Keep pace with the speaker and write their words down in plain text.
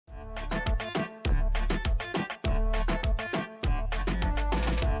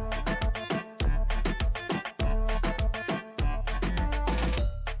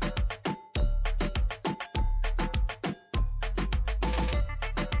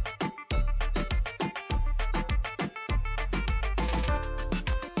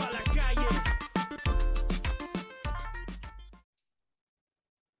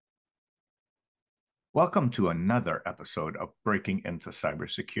Welcome to another episode of Breaking into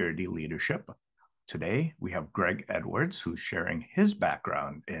Cybersecurity Leadership. Today, we have Greg Edwards, who's sharing his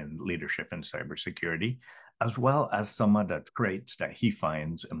background in leadership and cybersecurity, as well as some of the traits that he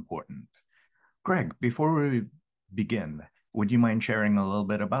finds important. Greg, before we begin, would you mind sharing a little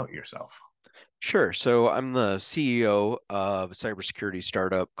bit about yourself? Sure. So I'm the CEO of a cybersecurity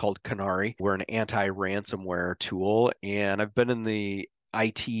startup called Canary. We're an anti-ransomware tool, and I've been in the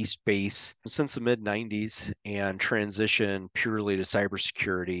IT space since the mid 90s and transitioned purely to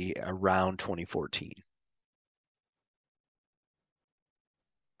cybersecurity around 2014.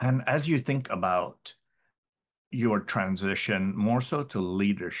 And as you think about your transition more so to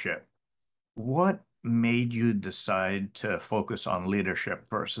leadership, what made you decide to focus on leadership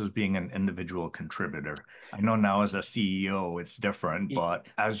versus being an individual contributor? I know now as a CEO, it's different, Y- but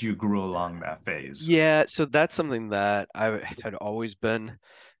as you grew along that phase. Yeah, so that's something that had always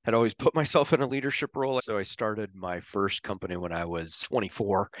put myself in a leadership role. So I started my first company when I was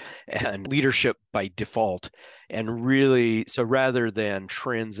 24 and leadership by default. And really, so rather than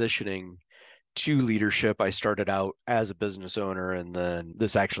transitioning to leadership, I started out as a business owner, and then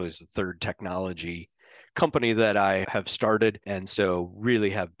this actually is the third technology company that I have started. And so really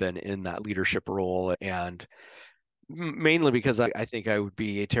have been in that leadership role, and mainly because I think I would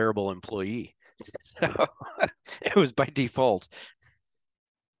be a terrible employee. So it was by default.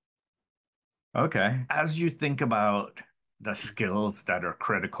 Okay. As you think about the skills that are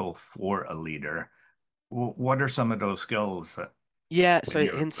critical for a leader, what are some of those skills Yeah, so in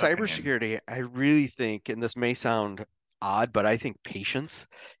your in opinion? cybersecurity, I really think, and this may sound odd, but I think patience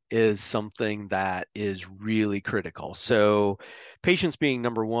is something that is really critical. So, patience being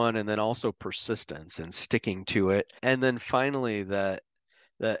number one, and then also persistence and sticking to it. And then finally, the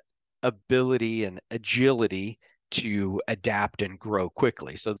ability and agility to adapt and grow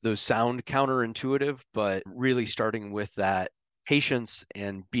quickly. So those sound counterintuitive, but really starting with that patience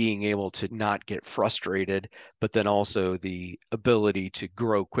and being able to not get frustrated, but then also the ability to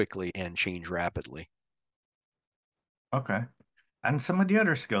grow quickly and change rapidly. Okay. And some of the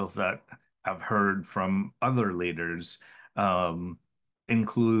other skills that I've heard from other leaders um,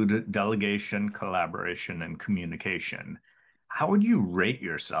 include delegation, collaboration, and communication. How would you rate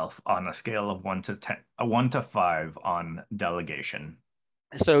yourself on a scale of 1 to 10, 1 to 5 on delegation?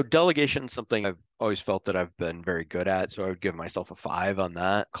 So delegation is something I've always felt that I've been very good at. So I would give myself a five on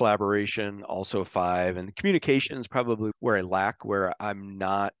that. Collaboration, also a five. And communication is probably where I lack, where I'm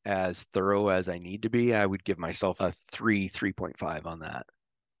not as thorough as I need to be. I would give myself a three, 3.5 on that.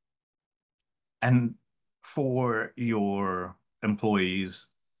 And for your employees,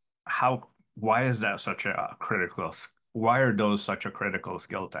 why is that such a why are those such a critical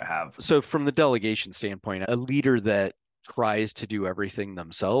skill to have? So from the delegation standpoint, a leader that tries to do everything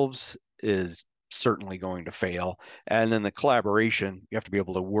themselves is certainly going to fail. And then the collaboration, you have to be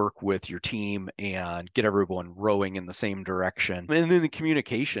able to work with your team and get everyone rowing in the same direction. And then the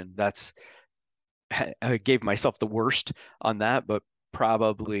communication, I gave myself the worst on that, but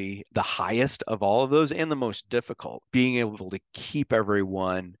probably the highest of all of those and the most difficult. Being able to keep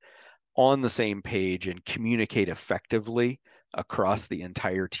everyone on the same page and communicate effectively across the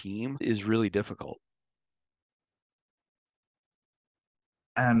entire team is really difficult.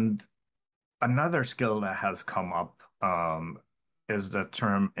 And another skill that has come up is the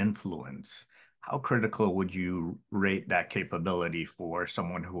term influence. How critical would you rate that capability for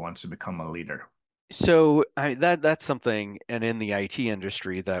someone who wants to become a leader? So that's something, and in the IT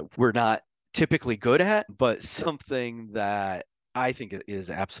industry that we're not typically good at, but something that I think is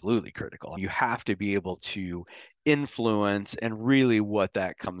absolutely critical. You have to be able to influence, and really what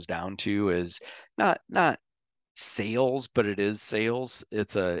that comes down to is not sales, but it is sales.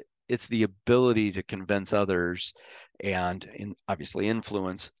 It's the ability to convince others obviously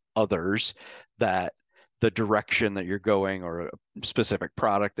influence others that the direction that you're going, or a specific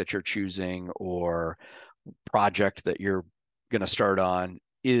product that you're choosing, or project that you're going to start on,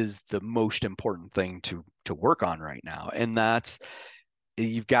 is the most important thing to work on right now. And that's,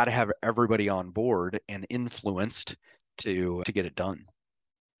 you've got to have everybody on board and influenced to get it done.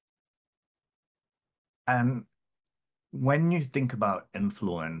 And when you think about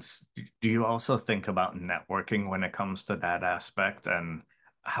influence, do you also think about networking when it comes to that aspect? And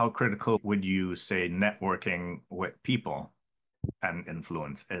how critical would you say networking with people and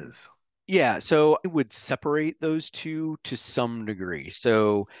influence is? Yeah, so I would separate those two to some degree.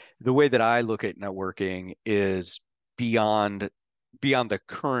 So the way that I look at networking is beyond beyond the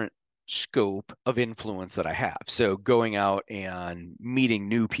current scope of influence that I have. So going out and meeting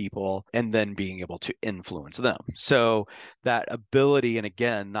new people and then being able to influence them. So that ability, and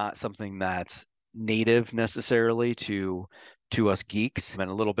again, not something that's native necessarily to us geeks and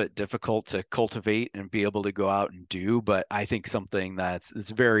a little bit difficult to cultivate and be able to go out and do, but I think something that's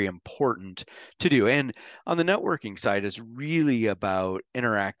very important to do. And on the networking side is really about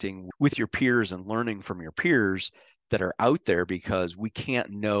interacting with your peers and learning from your peers that are out there, because we can't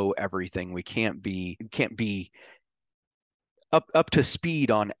know everything. We can't be up to speed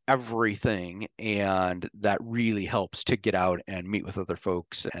on everything, and that really helps to get out and meet with other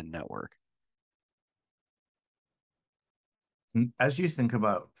folks and network. As you think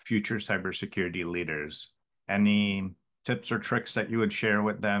about future cybersecurity leaders, any tips or tricks that you would share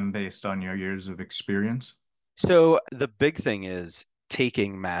with them based on your years of experience? So the big thing is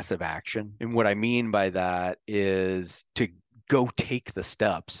taking massive action. And what I mean by that is to go take the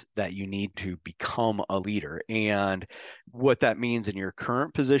steps that you need to become a leader. And what that means in your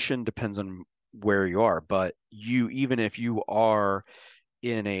current position depends on where you are. But even if you are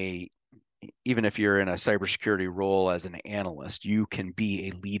in a even if you're in a cybersecurity role as an analyst, you can be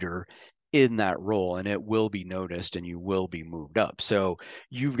a leader in that role, and it will be noticed and you will be moved up. So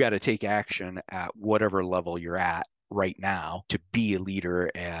you've got to take action at whatever level you're at right now to be a leader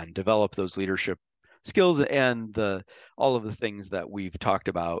and develop those leadership skills and the all of the things that we've talked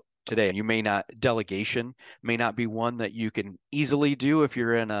about today. You may not delegation may not be one that you can easily do if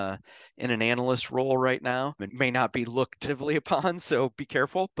you're in an analyst role right now. It may not be looked heavily upon, so be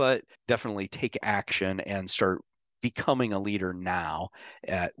careful, but definitely take action and start becoming a leader now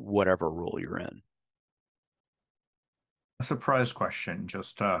at whatever role you're in. A surprise question,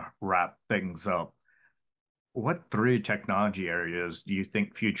 just to wrap things up. What three technology areas do you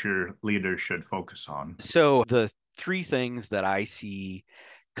think future leaders should focus on? So the three things that I see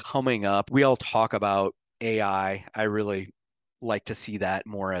coming up, we all talk about AI. I really like to see that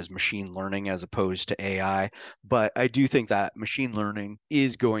more as machine learning as opposed to AI. But I do think that machine learning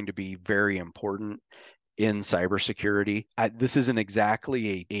is going to be very important in cybersecurity. This isn't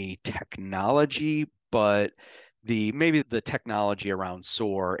exactly a technology, but maybe the technology around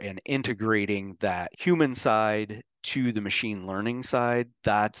SOAR and integrating that human side to the machine learning side,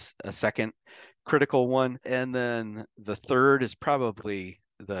 that's a second critical one. And then the third is probably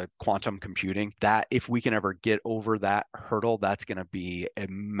the quantum computing. That if we can ever get over that hurdle, that's going to be a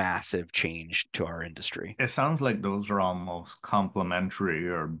massive change to our industry. It sounds like those are almost complementary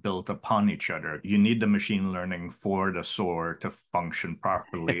or built upon each other. You need the machine learning for the SOAR to function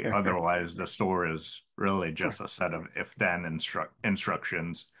properly. Otherwise, the SOAR is really just a set of if-then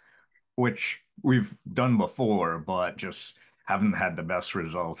instructions, which we've done before, but just haven't had the best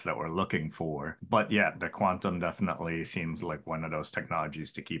results that we're looking for. But yeah, the quantum definitely seems like one of those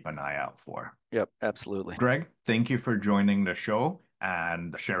technologies to keep an eye out for. Yep, absolutely. Greg, thank you for joining the show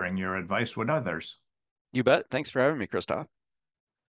and sharing your advice with others. You bet. Thanks for having me, Christoph.